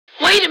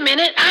Wait a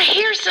minute, I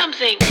hear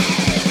something.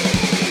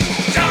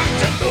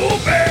 Dr.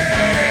 Movie!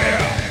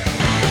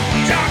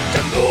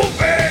 Dr.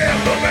 Movie!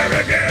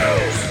 Blueberry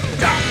News!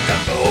 Dr.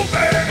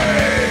 Movie!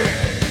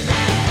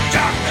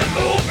 Dr.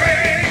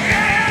 Movie!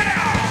 Yeah!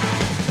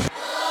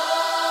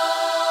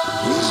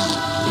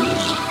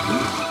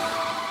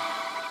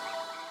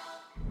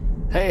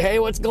 Hey,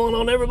 what's going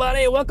on,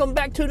 everybody? Welcome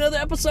back to another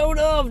episode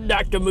of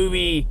Dr.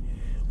 Movie,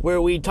 where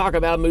we talk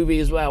about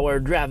movies while we're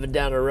driving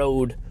down the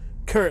road,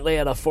 currently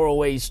at a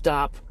four-way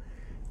stop,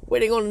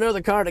 waiting on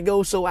another car to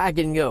go so I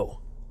can go.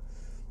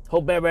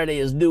 Hope everybody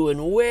is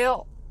doing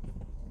well.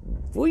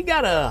 We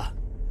got a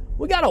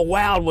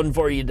wild one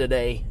for you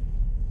today.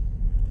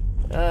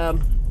 From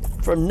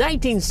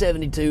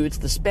 1972, it's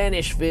the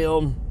Spanish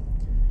film,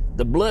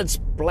 The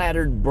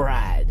Blood-Spattered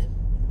Bride.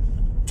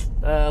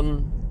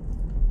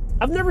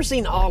 I've never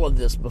seen all of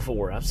this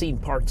before. I've seen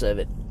parts of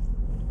it.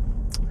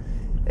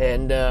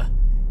 And,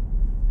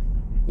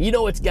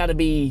 it's got to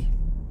be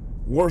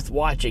worth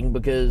watching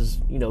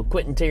because,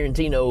 Quentin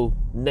Tarantino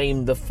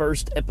named the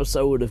first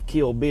episode of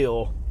Kill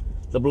Bill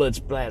The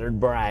Blood-Spattered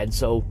Bride.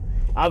 So,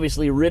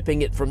 obviously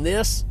ripping it from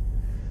this.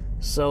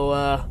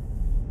 So,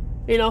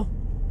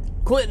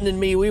 Quentin and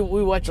me, we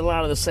watch a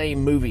lot of the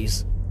same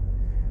movies.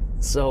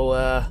 So,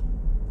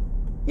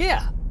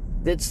 yeah.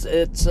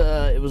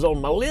 It was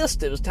on my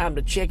list. It was time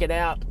to check it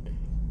out.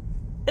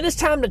 And it's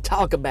time to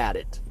talk about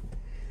it.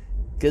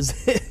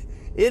 Because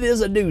it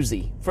is a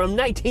doozy. From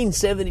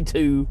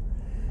 1972,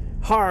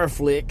 horror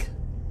flick.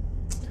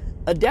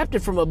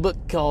 Adapted from a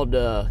book called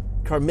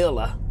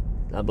Carmilla,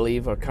 I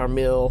believe, or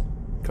Carmilla.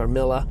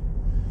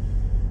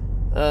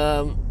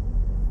 A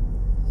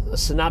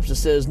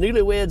synopsis says,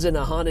 newlyweds in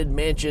a haunted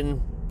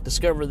mansion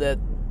discover that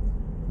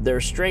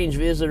their strange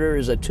visitor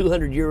is a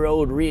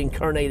 200-year-old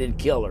reincarnated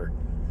killer.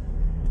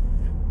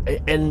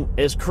 And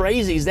as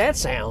crazy as that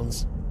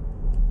sounds,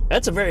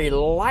 that's a very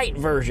light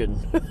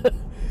version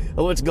of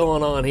what's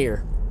going on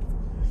here.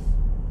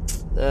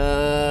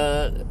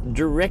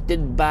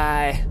 Directed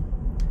by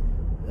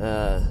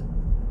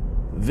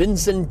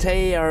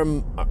Vicente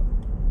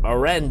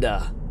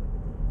Aranda.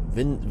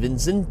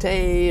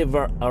 Vicente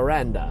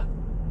Aranda.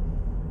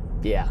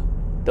 Yeah,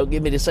 don't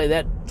get me to say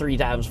that 3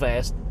 times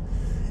fast.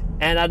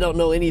 And I don't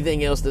know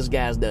anything else this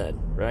guy's done,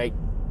 right?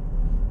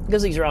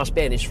 Because these are all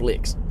Spanish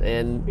flicks,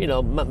 and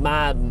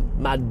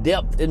my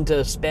depth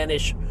into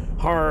Spanish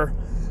horror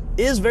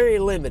is very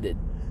limited.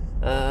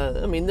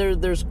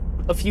 There's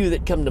a few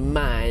that come to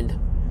mind,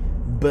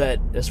 but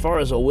as far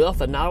as a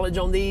wealth of knowledge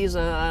on these,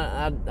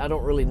 I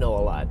don't really know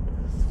a lot.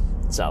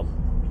 So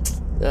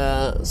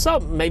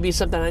maybe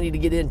something I need to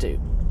get into.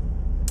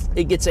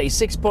 It gets a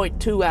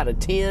 6.2 out of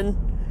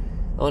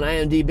 10 on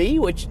IMDb,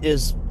 which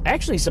is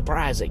actually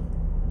surprising.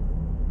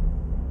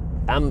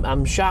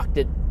 I'm shocked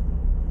at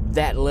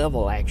that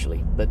level,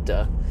 actually. But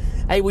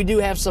hey, we do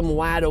have some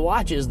why to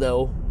watches,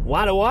 though.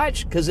 Why to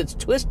watch? Because it's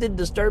twisted,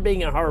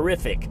 disturbing, and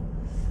horrific.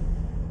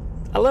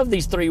 I love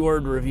these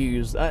 3-word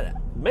reviews.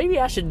 Maybe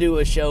I should do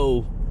a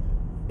show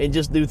and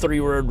just do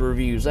 3-word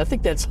reviews. I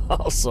think that's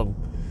awesome.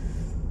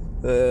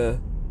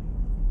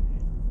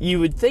 You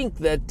would think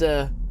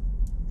that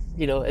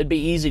it'd be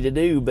easy to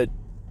do, but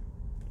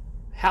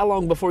how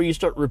long before you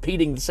start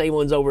repeating the same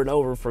ones over and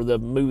over for the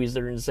movies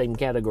that are in the same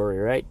category,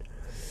 right?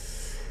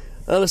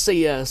 Let's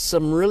see,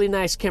 some really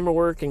nice camera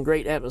work and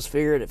great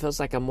atmosphere, and it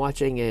feels like I'm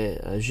watching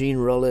a Jean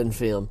Rollin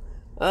film.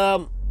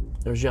 Or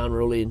Jean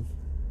Rollin.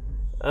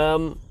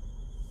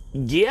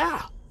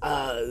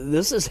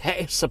 This is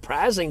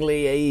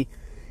surprisingly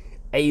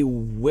a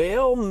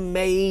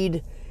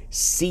well-made,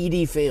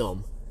 seedy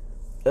film.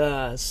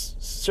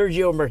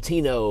 Sergio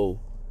Martino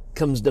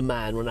comes to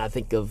mind when I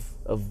think of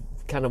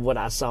kind of what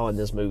I saw in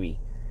this movie,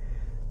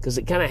 because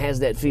it kind of has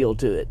that feel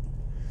to it.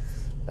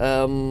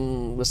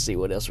 Let's see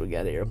what else we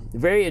got here.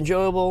 Very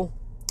enjoyable,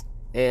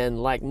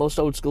 and like most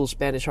old school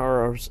Spanish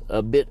horrors,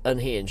 a bit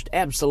unhinged.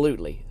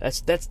 Absolutely.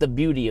 That's the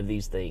beauty of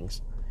these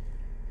things.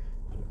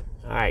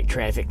 All right,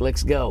 traffic,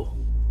 let's go.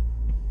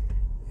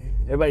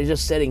 Everybody's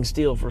just sitting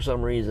still for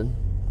some reason.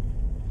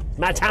 It's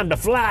my time to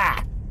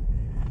fly.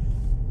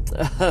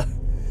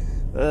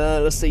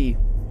 Let's see.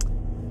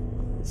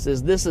 It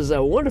says, this is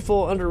a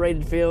wonderful,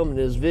 underrated film and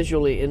is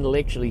visually,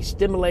 intellectually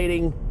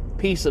stimulating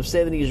piece of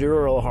 70s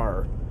Euro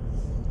horror.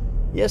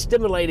 Yes,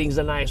 stimulating is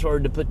a nice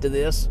word to put to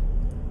this.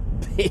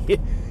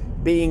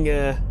 Being,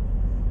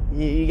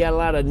 you got a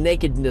lot of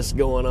nakedness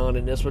going on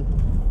in this one.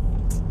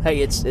 Hey,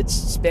 it's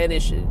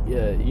Spanish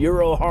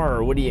Euro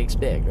horror. What do you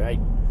expect, right?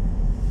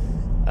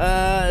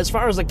 As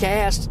far as the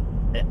cast,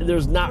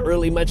 there's not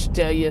really much to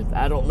tell you.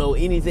 I don't know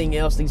anything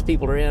else these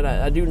people are in.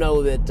 I do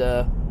know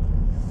that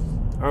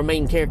our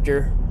main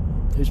character,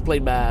 who's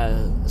played by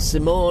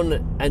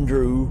Simone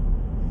Andrew,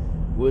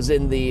 was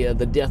in the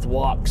Death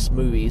Walks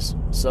movies.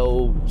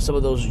 So some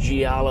of those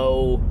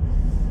Giallo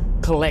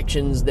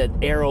collections that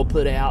Arrow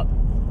put out,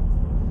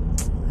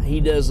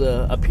 he does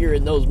appear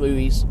in those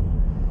movies.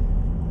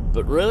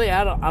 But really,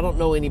 I don't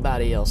know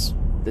anybody else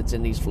that's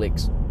in these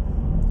flicks.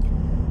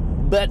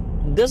 But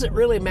does it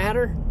really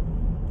matter?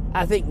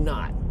 I think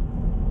not.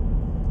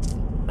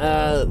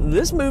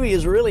 This movie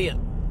is really,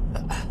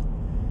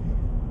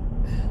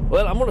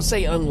 well, I'm going to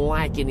say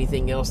unlike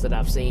anything else that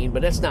I've seen,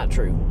 but that's not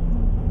true.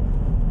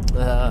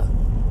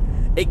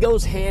 It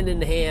goes hand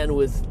in hand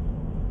with,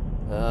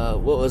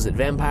 what was it,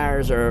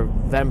 Vampires or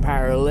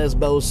Vampire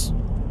Lesbos.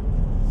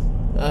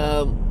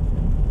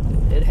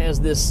 It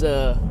has this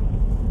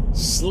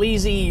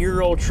sleazy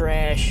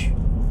Eurotrash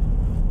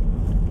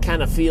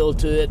kind of feel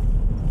to it.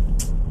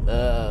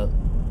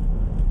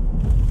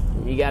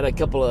 You got a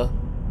couple of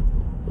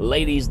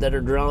ladies that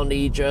are drawn to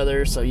each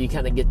other, so you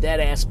kind of get that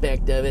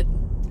aspect of it.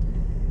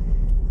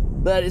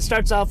 But it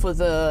starts off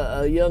with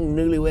a young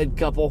newlywed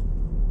couple,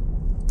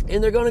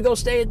 and they're going to go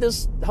stay at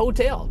this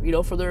hotel,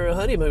 for their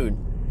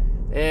honeymoon.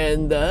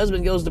 And the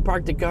husband goes to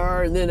park the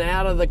car, and then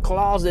out of the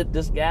closet,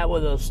 this guy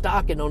with a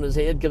stocking on his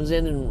head comes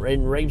in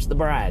and rapes the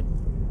bride.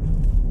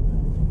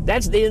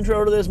 That's the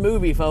intro to this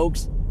movie,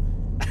 folks.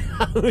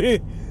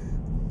 And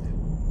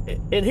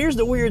here's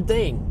the weird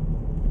thing.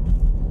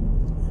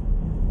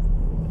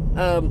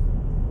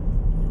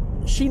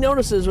 She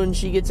notices when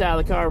she gets out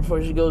of the car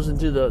before she goes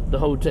into the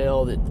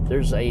hotel that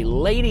there's a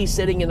lady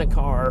sitting in a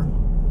car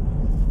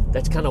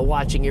that's kind of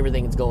watching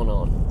everything that's going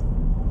on.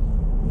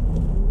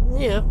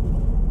 Yeah.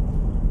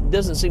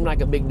 Doesn't seem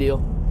like a big deal.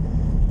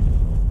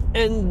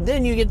 And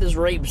then you get this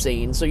rape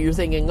scene, so you're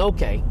thinking,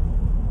 okay,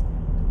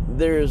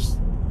 this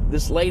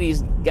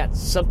lady's got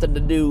something to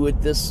do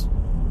with this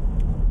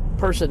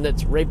person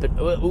that's raping.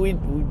 We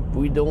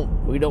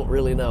don't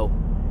really know.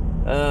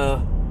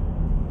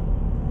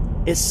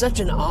 It's such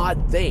an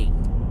odd thing.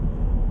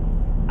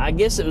 I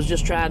guess it was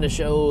just trying to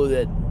show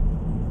that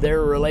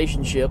their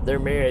relationship, their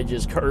marriage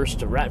is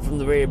cursed right from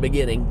the very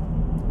beginning.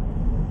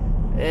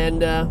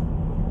 And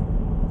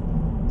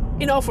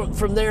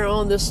from there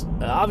on, this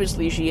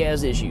obviously she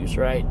has issues,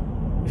 right?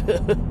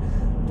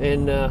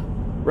 And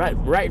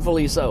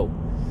rightfully so.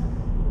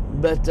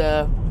 But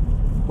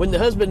when the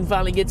husband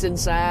finally gets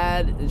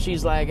inside,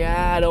 she's like,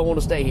 I don't want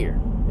to stay here,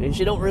 and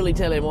she don't really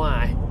tell him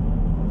why.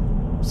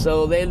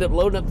 So they end up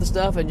loading up the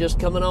stuff and just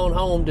coming on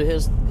home to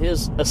his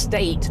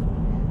estate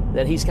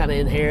that he's kind of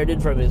inherited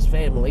from his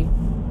family.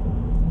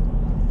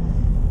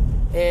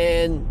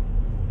 And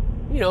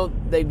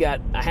they've got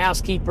a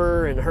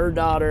housekeeper and her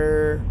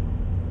daughter.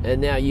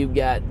 And now you've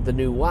got the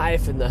new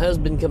wife and the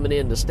husband coming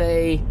in to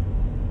stay.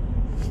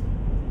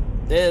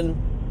 And,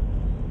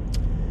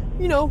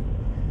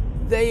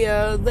 they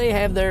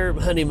have their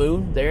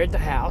honeymoon there at the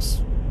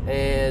house.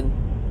 And,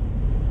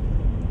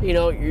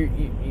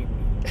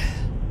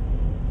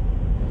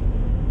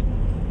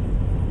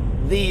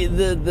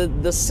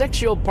 the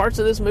sexual parts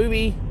of this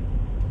movie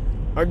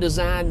are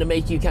designed to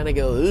make you kind of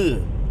go,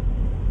 ugh.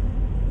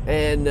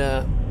 And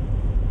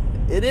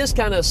it is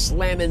kind of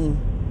slamming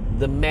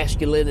the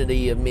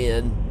masculinity of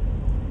men.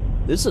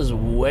 This is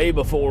way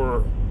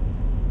before,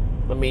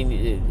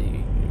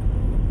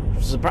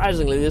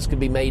 surprisingly, this could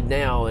be made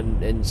now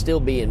and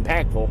still be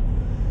impactful,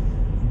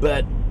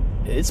 but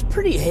it's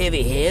pretty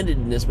heavy-handed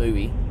in this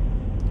movie,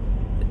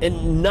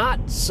 and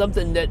not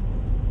something that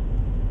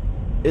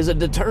is a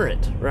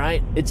deterrent,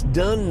 right? It's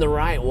done the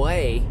right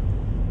way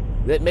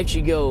that makes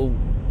you go,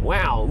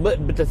 wow.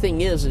 But the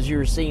thing is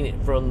you're seeing it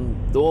from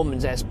the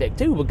woman's aspect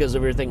too, because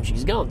of everything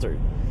she's gone through.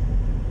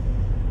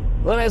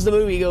 Well, as the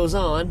movie goes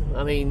on,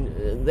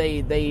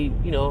 they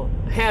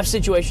have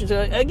situations.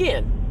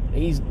 Again,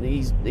 he's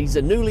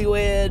a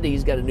newlywed.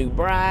 He's got a new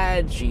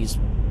bride. She's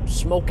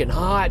smoking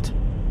hot,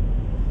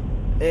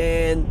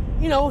 and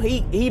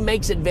he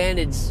makes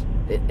advances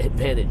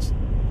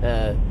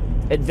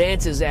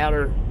out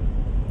her,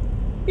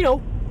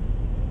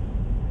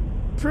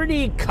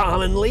 pretty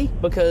commonly,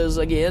 because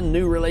again,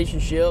 new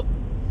relationship,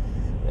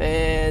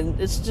 and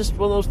it's just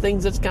one of those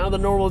things that's kind of the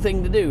normal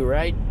thing to do,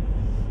 right?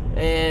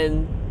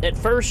 And at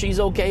first she's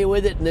okay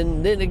with it,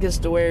 and then it gets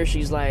to where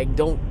she's like,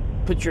 don't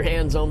put your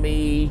hands on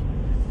me,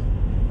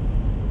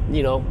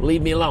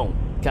 leave me alone,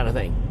 kind of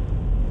thing.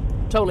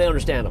 Totally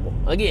understandable.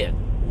 Again,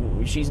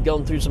 she's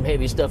gone through some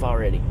heavy stuff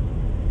already.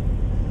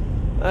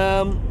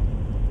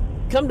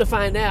 Come to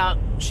find out,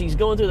 she's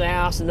going through the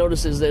house and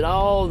notices that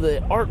all the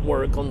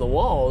artwork on the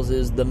walls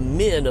is the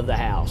men of the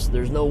house.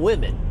 There's no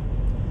women.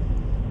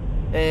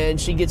 And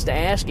she gets to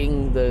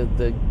asking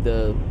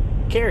the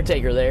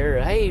caretaker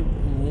there, hey,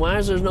 why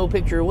is there no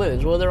picture of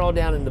women? Well, they're all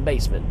down in the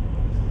basement.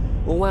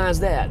 Well, why is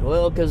that?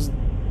 Well, because,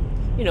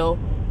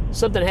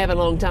 something happened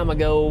a long time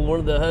ago. One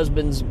of the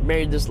husbands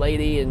married this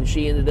lady, and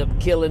she ended up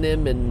killing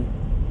him, and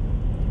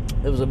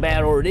it was a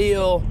bad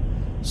ordeal,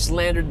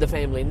 slandered the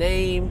family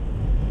name.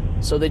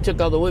 So they took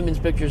all the women's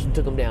pictures and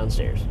took them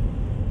downstairs.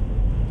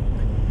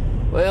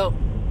 Well,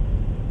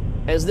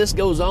 as this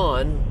goes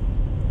on,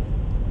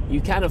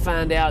 you kind of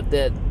find out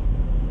that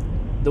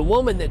the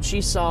woman that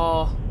she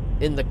saw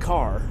in the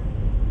car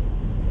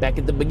back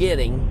at the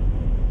beginning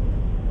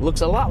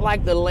looks a lot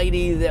like the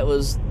lady that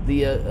was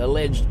the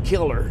alleged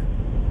killer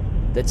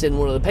that's in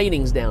one of the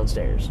paintings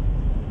downstairs.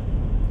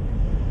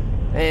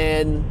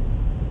 And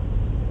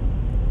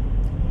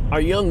our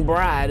young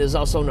bride is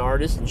also an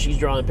artist, and she's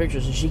drawing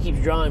pictures, and she keeps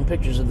drawing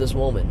pictures of this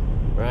woman,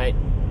 right?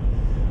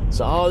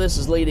 So all this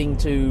is leading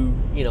to,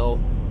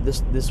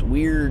 this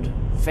weird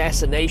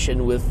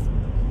fascination with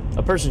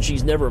a person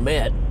she's never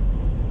met.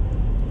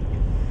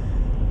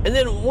 And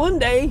then one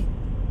day,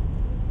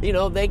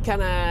 they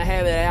kind of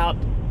have it out,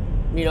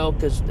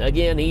 because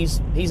again, he's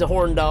a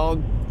horn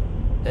dog,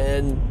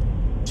 and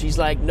she's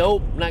like,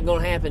 nope, not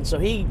gonna happen. So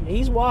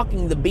he's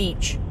walking the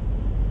beach,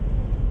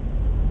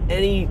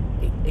 and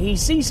he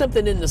sees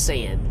something in the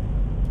sand,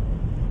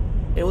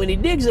 and when he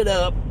digs it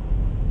up,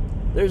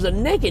 there's a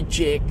naked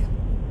chick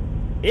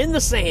in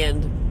the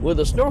sand with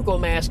a snorkel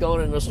mask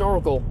on and the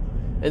snorkel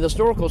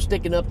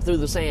sticking up through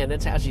the sand.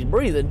 That's how she's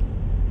breathing.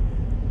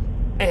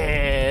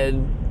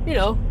 And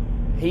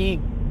he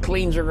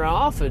cleans her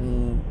off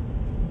and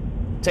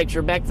takes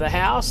her back to the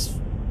house,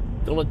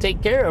 gonna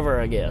take care of her,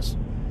 I guess.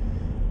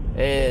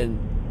 And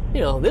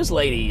this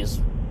lady is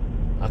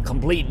a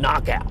complete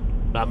knockout.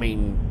 I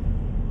mean,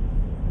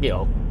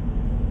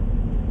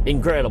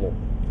 incredible.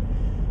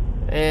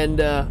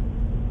 And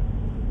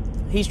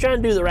he's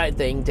trying to do the right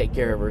thing, take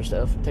care of her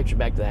stuff, takes her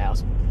back to the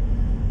house.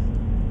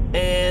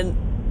 And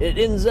it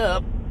ends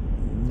up,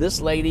 this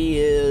lady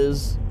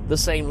is the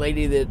same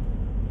lady that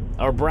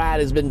our bride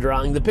has been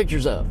drawing the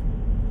pictures of,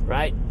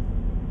 right?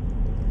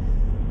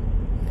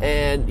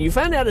 And you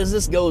find out as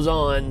this goes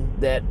on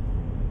that,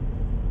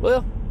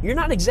 well, you're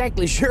not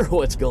exactly sure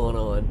what's going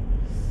on.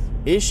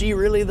 Is she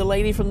really the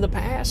lady from the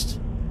past?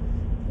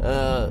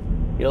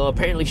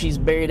 Apparently she's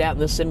buried out in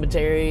the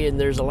cemetery, and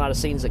there's a lot of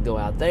scenes that go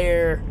out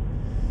there.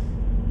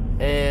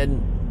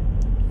 And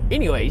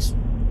anyways,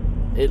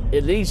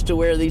 it leads to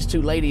where these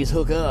two ladies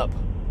hook up.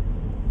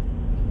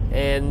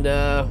 And,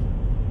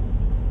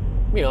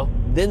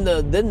 then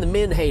the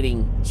men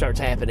hating starts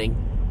happening.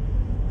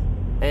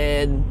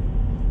 And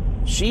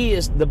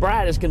the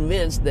bride is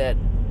convinced that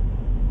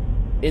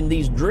in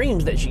these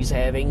dreams that she's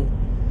having,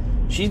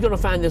 she's going to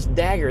find this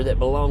dagger that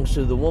belongs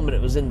to the woman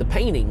that was in the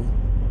painting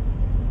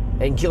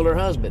and kill her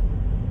husband,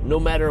 no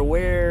matter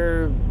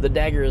where the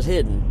dagger is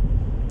hidden.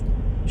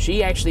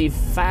 She actually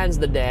finds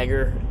the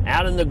dagger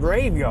out in the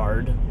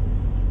graveyard,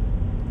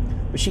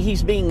 but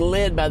he's being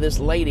led by this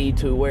lady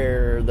to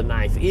where the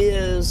knife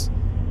is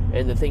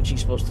and the thing she's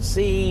supposed to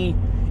see,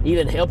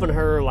 even helping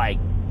her like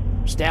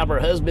stab her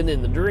husband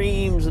in the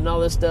dreams and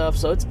all this stuff.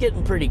 So it's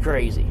getting pretty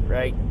crazy,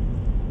 right?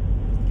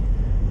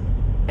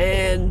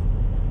 And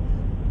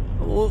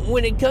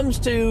when it comes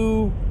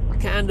to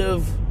kind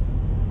of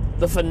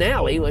the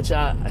finale, which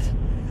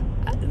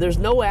there's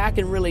no way I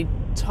can really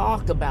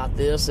talk about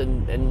this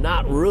and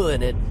not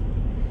ruin it,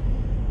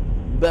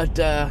 but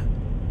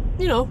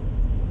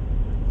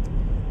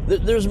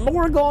there's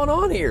more going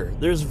on here.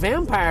 There's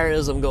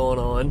vampirism going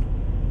on,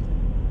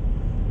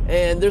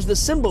 and there's the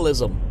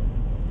symbolism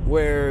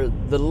where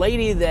the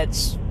lady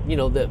that's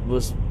that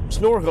was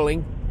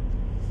snorkeling,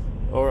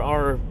 or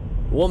our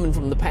woman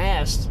from the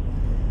past,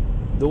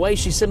 the way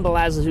she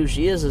symbolizes who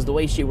she is the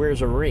way she wears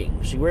her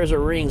rings. She wears her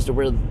rings to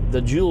where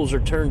the jewels are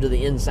turned to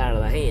the inside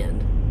of the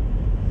hand.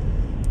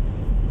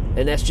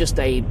 And that's just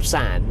a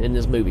sign in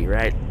this movie,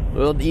 right?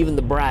 Well, even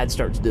the bride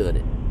starts doing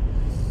it.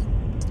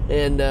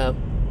 And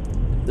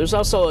there's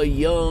also a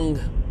young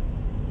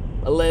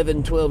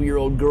 11,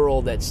 12-year-old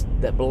girl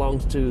that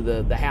belongs to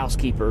the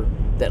housekeeper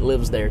that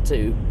lives there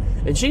too.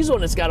 And she's the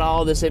one that's got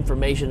all this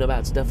information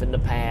about stuff in the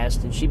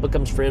past, and she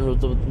becomes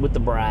friends with the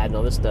bride and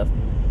all this stuff.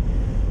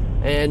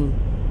 And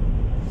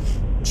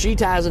she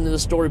ties into the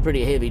story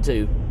pretty heavy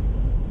too.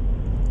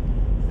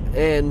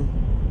 And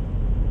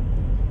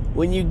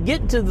when you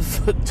get to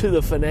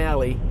the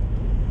finale,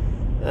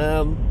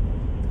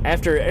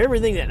 after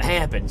everything that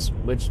happens,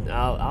 which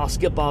I'll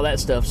skip all that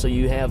stuff so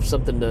you have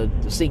something to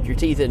sink your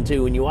teeth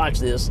into when you watch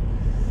this,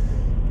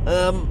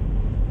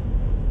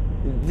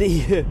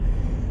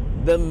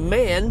 the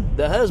man,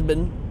 the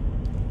husband,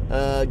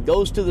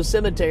 goes to the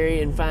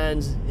cemetery and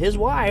finds his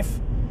wife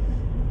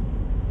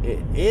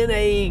in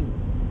a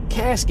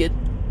casket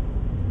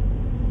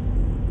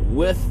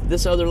with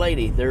this other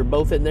lady. They're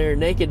both in there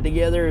naked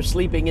together,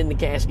 sleeping in the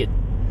casket.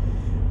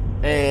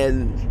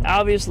 And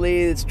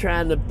obviously it's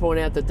trying to point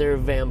out that they're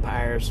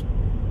vampires.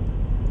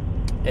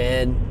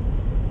 And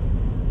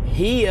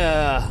he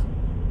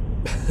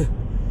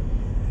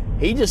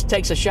he just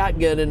takes a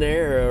shotgun in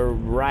there, or a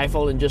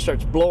rifle, and just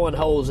starts blowing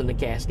holes in the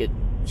casket,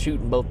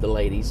 shooting both the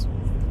ladies.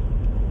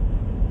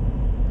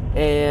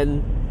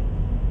 And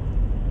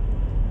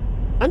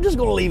I'm just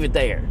gonna leave it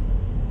there,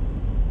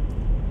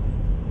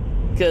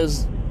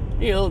 because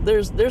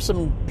there's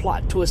some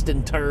plot twists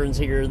and turns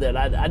here that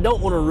I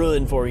don't want to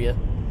ruin for you.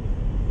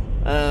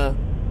 But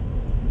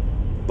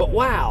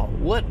wow,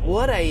 what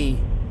a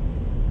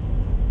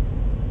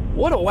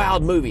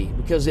wild movie,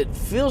 because it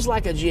feels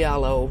like a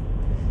giallo.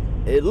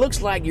 It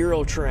looks like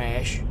Euro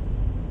trash,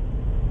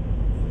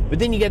 but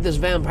then you get this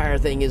vampire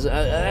thing.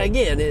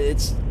 Again,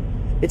 it's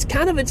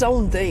kind of its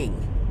own thing,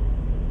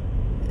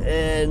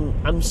 and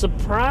I'm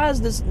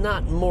surprised it's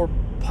not more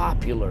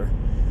popular.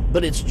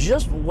 But it's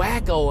just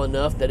wacko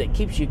enough that it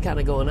keeps you kind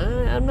of going,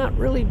 I'm not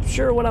really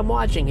sure what I'm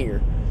watching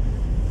here.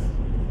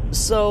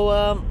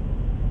 So,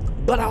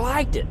 but I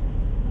liked it.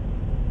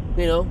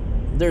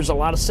 there's a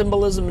lot of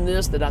symbolism in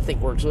this that I think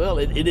works well.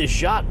 It is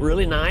shot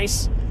really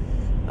nice.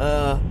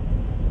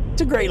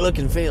 It's a great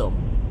looking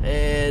film,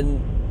 and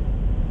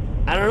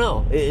I don't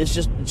know. It's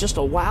just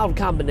a wild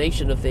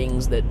combination of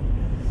things that,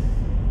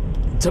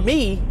 to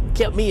me,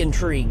 kept me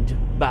intrigued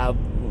by,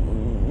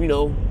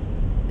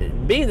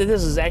 being that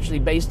this is actually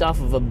based off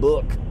of a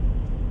book.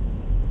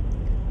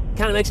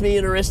 Kind of makes me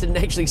interested in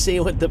actually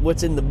seeing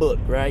what's in the book,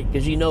 right?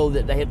 Because you know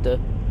that they have to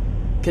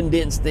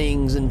condense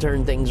things and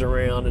turn things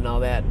around and all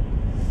that.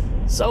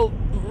 So,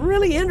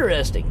 really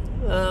interesting.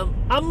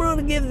 I'm going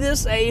to give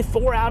this a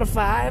 4 out of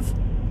 5.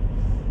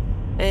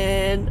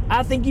 And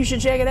I think you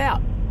should check it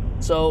out.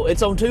 So,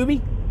 it's on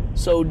Tubi.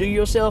 So, do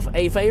yourself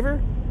a favor.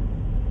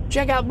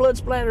 Check out Blood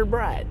Splattered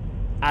Bride.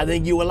 I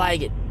think you will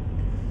like it.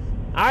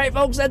 All right,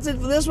 folks, that's it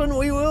for this one.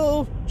 We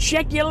will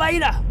check you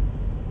later.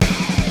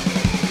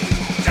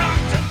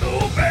 Dr.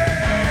 Movie.